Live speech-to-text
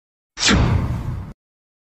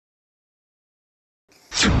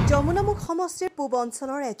যমুনামুখ সমষ্টিৰ পূব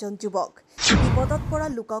অঞ্চলৰ এজন যুৱক বিপদত পৰা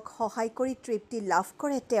লোকক সহায় কৰি তৃপ্তি লাভ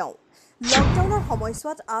কৰে তেওঁ লকডাউনৰ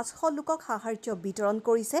সময়ছোৱাত 800 লোকক সাহায্য বিতৰণ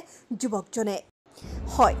কৰিছে যুৱকজনে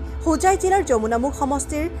হয় হোজাই জিলাৰ যমুনামুখ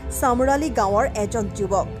সমষ্টিৰ সামৰালী গাঁৱৰ এজন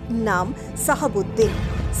যুৱক নাম সাহাবুদ্দিন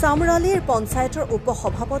সামৰালীৰ পঞ্চায়তৰ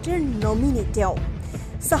উপসভাপতিৰ নমিনী তেওঁ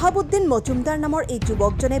সাহাবুদ্দিন মজুমদাৰ নামৰ এই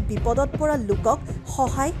যুৱকজনে বিপদত পৰা লোকক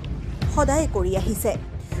সহায় সদায় কৰি আহিছে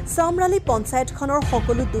সামৰালী পঞ্চায়তখনৰ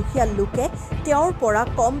সকলো দুখীয়া লোকে তেওঁৰ পৰা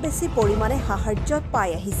কম বেছি পৰিমাণে সাহায্য পাই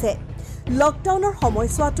আহিছে লকডাউনৰ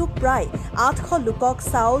সময়ছোৱাটো প্ৰায় 800 লোকক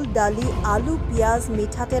চাউল দালি আলু পিয়াজ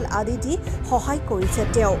মিঠাতেল আদি দি সহায় কৰিছে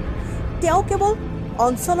তেওঁ কেৱল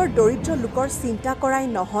অঞ্চলৰ দৰিদ্ৰ লোকৰ চিন্তা কৰাই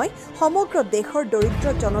নহয় সমগ্ৰ দেশৰ দৰিদ্ৰ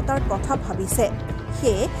জনতাৰ কথা ভাবিছে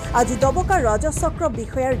হে আজি দবকা ৰাজচক্ৰ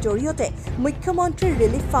বিষয়াৰ জৰিয়তে মুখ্যমন্ত্ৰী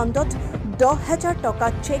ৰিলিফ ফাণ্ডত 10,000 টকা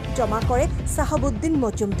চেক জমা কৰে সাহাবুদ্দিন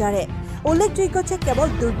মজুমদাৰে উল্লেখযোগ্য যে কেৱল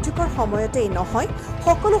দুৰ্যোগৰ সময়তেই নহয়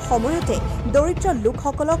সকলো সময়তে দৰিদ্ৰ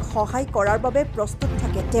লোকসকলক সহায় কৰাৰ বাবে প্ৰস্তুত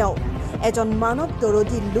থাকে তেওঁ এজন মানৱ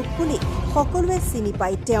দৰদী লোক বুলি সকলোৱে চিনি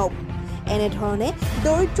পায় তেওঁক এনেধৰণে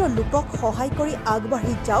দৰিদ্ৰ লোকক সহায় কৰি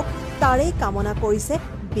আগবাঢ়ি যাওক তাৰে কামনা কৰিছে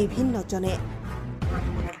বিভিন্নজনে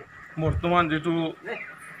বৰ্তমান যেটো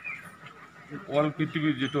অল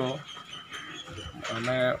পৃথিৱীৰ যেটো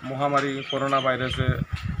মানে মহামাৰী কৰোনা ভাইৰাসে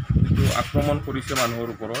যেটো আক্ৰমণ কৰিছে মানুহৰ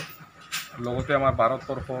ওপৰত লগতে আমাৰ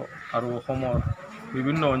ভাৰতবৰ্ষ আৰু অসমৰ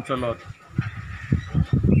বিভিন্ন অঞ্চলত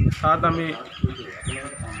তাত আমি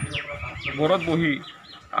ঘৰত বহি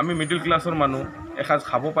আমি মিডল ক্লাছৰ মানুহ এসাঁজ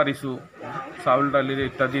খাব পাৰিছোঁ চাউল দালিৰে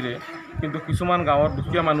ইত্যাদিৰে কিন্তু কিছুমান গাঁৱৰ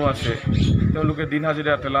দুখীয়া মানুহ আছে তেওঁলোকে দিন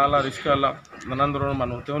হাজিৰা ঠেলাৱালা ৰিক্সাৱালা নানান ধৰণৰ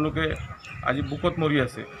মানুহ তেওঁলোকে আজি বুকত মৰি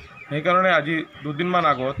আছে সেইকাৰণে আজি দুদিনমান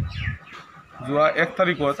আগত যোৱা 1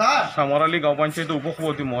 তাৰিখত সামৰালী গাঁও পঞ্চায়তৰ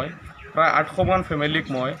উপসভাপতি মই প্ৰায় 800মান ফেমিলিক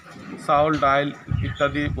মই চাউল দাইল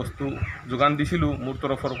ইত্যাদি বস্তু যোগান দিছিলোঁ মোৰ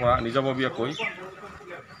তৰফৰ পৰা নিজাববীয়াকৈ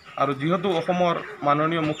আৰু যিহেতু অসমৰ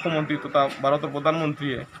মাননীয় মুখ্যমন্ত্ৰী তথা ভাৰতৰ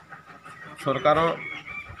প্ৰধানমন্ত্ৰীয়ে চৰকাৰৰ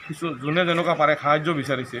কিছু যোনে যেনেকুৱা পাৰে সাহায্য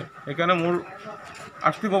বিচাৰিছে সেইকাৰণে মোৰ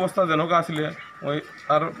আৰ্থিক অৱস্থা যেনেকুৱা আছিলে মই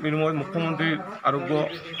তাৰ বিনিময়ত মুখ্যমন্ত্ৰীৰ আৰোগ্য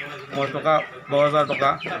মই টকা 10,000 টকা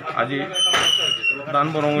আজি দান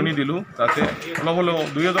বৰঙণি দিলোঁ যাতে অলপ হ'লেও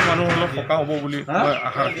 2-3 মানুহ অলপ সকাহ হ'ব বুলি মই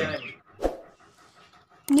আশা ৰাখিছোঁ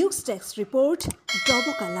নিউজ ডেস্ক ৰিপৰ্ট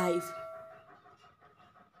দবকা লাইভ